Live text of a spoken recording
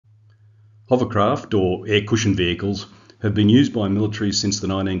Hovercraft, or air cushion vehicles, have been used by militaries since the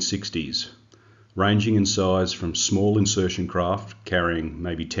 1960s, ranging in size from small insertion craft carrying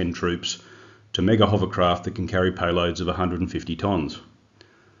maybe 10 troops to mega hovercraft that can carry payloads of 150 tonnes.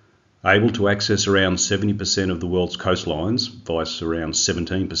 Able to access around 70% of the world's coastlines, vice around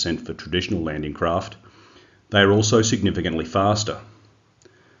 17% for traditional landing craft, they are also significantly faster.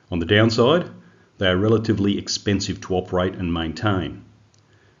 On the downside, they are relatively expensive to operate and maintain.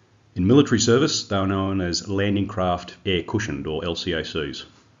 In military service, they are known as landing craft air cushioned, or LCACs.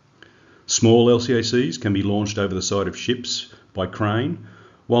 Small LCACs can be launched over the side of ships by crane,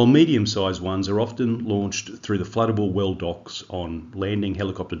 while medium-sized ones are often launched through the floatable well docks on landing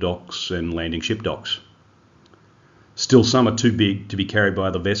helicopter docks and landing ship docks. Still, some are too big to be carried by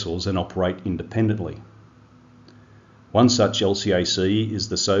other vessels and operate independently. One such LCAC is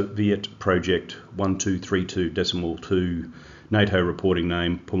the Soviet Project 1232.2, NATO reporting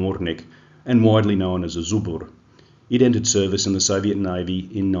name Pomornik, and widely known as a Zubr. It entered service in the Soviet Navy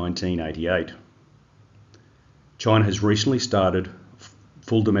in 1988. China has recently started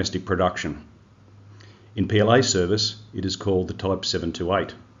full domestic production. In PLA service, it is called the Type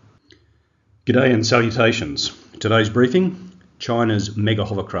 728. G'day and salutations. Today's briefing, China's mega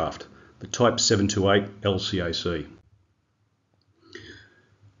hovercraft, the Type 728 LCAC.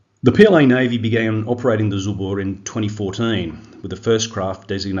 The PLA Navy began operating the Zubr in 2014, with the first craft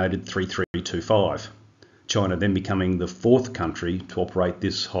designated 3325, China then becoming the fourth country to operate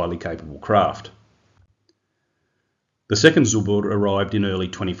this highly capable craft. The second Zubr arrived in early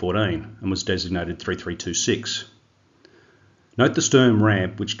 2014 and was designated 3326. Note the stern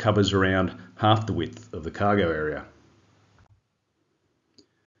ramp, which covers around half the width of the cargo area.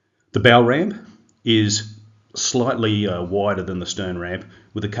 The bow ramp is slightly wider than the stern ramp,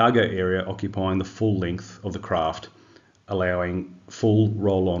 with the cargo area occupying the full length of the craft, allowing full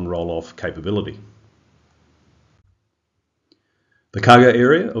roll-on, roll-off capability. The cargo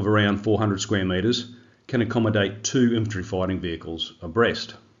area of around 400 square metres can accommodate 2 infantry fighting vehicles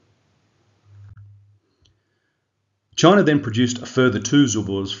abreast. China then produced a further 2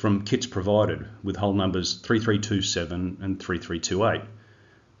 Zubrs from kits provided, with hull numbers 3327 and 3328,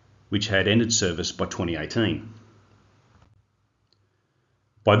 which had ended service by 2018.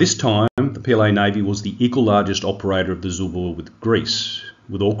 By this time, the PLA Navy was the equal largest operator of the Zubr with Greece,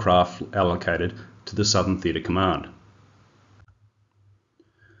 with all craft allocated to the Southern Theatre Command.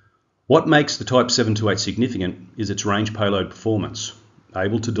 What makes the Type 728 significant is its range payload performance,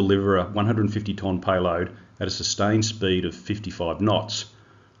 able to deliver a 150-tonne payload at a sustained speed of 55 knots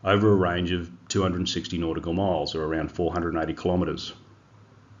over a range of 260 nautical miles, or around 480 kilometres.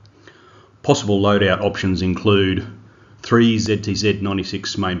 Possible loadout options include 3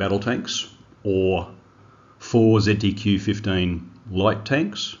 ZTZ-96 main battle tanks, or 4 ZTQ-15 light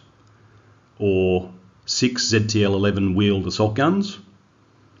tanks, or 6 ZTL-11 wheeled assault guns,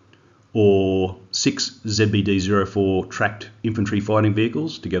 or 6 ZBD-04 tracked infantry fighting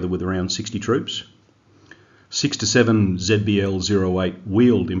vehicles, together with around 60 troops, 6 to 7 ZBL-08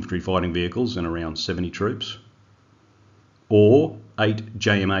 wheeled infantry fighting vehicles and around 70 troops, or 8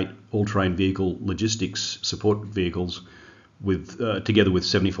 JM-8 all-terrain vehicle logistics support vehicles together with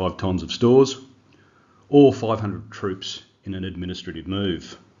 75 tonnes of stores, or 500 troops in an administrative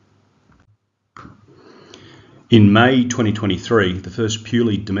move. In May 2023, the first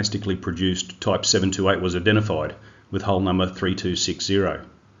purely domestically produced Type 728 was identified, with hull number 3260.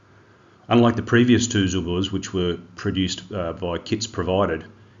 Unlike the previous 2 Zubrs, which were produced by kits provided,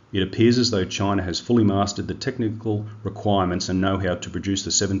 it appears as though China has fully mastered the technical requirements and know-how to produce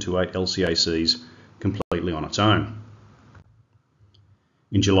the 728 LCACs completely on its own.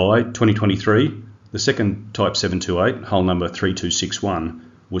 In July 2023, the second Type 728, hull number 3261,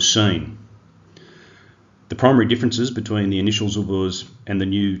 was seen. The primary differences between the initial Zubrs and the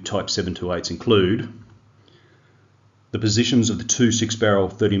new Type 728s include the positions of the 2 6-barrel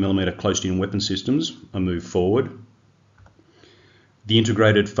 30mm close-in weapon systems are moved forward. The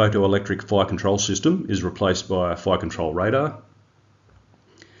integrated photoelectric fire control system is replaced by a fire control radar,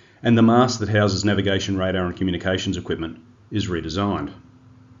 and the mast that houses navigation, radar and communications equipment is redesigned.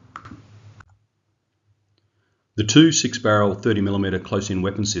 The 2 6-barrel 30mm close-in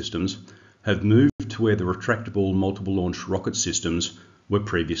weapon systems have moved to where the retractable multiple launch rocket systems were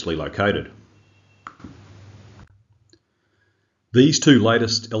previously located. These 2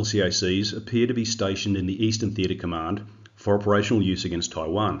 latest LCACs appear to be stationed in the Eastern Theatre Command for operational use against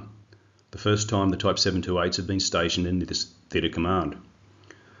Taiwan, the first time the Type 728s have been stationed in this Theatre Command.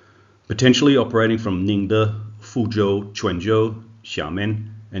 Potentially operating from Ningde, Fuzhou, Quanzhou, Xiamen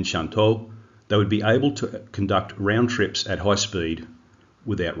and Shantou, they would be able to conduct round trips at high speed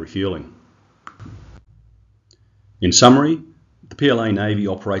without refuelling. In summary, the PLA Navy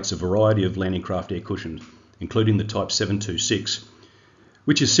operates a variety of landing craft air cushions, including the Type 726,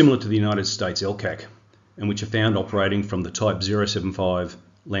 which is similar to the United States LCAC, and which are found operating from the Type 075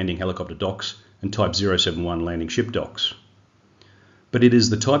 landing helicopter docks and Type 071 landing ship docks. But it is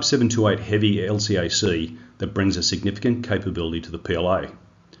the Type 728 Heavy LCAC that brings a significant capability to the PLA.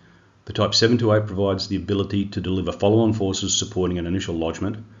 The Type 728 provides the ability to deliver follow-on forces supporting an initial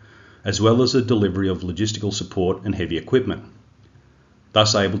lodgement, as well as the delivery of logistical support and heavy equipment,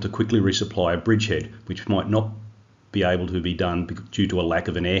 thus able to quickly resupply a bridgehead, which might not be able to be done due to a lack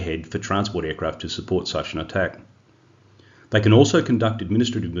of an airhead for transport aircraft to support such an attack. They can also conduct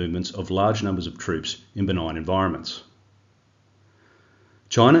administrative movements of large numbers of troops in benign environments.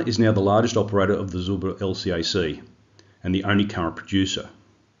 China is now the largest operator of the Zubr LCAC and the only current producer.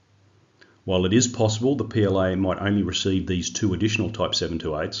 While it is possible the PLA might only receive these 2 additional Type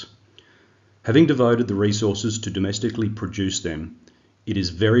 728s, having devoted the resources to domestically produce them, it is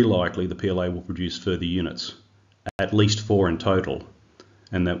very likely the PLA will produce further units, at least 4 in total,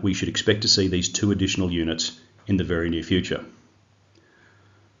 and that we should expect to see these 2 additional units in the very near future.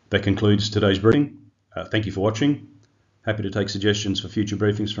 That concludes today's briefing. Thank you for watching. Happy to take suggestions for future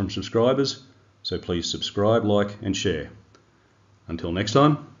briefings from subscribers, so please subscribe, like and share. Until next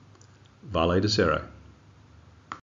time, Vale de Cero.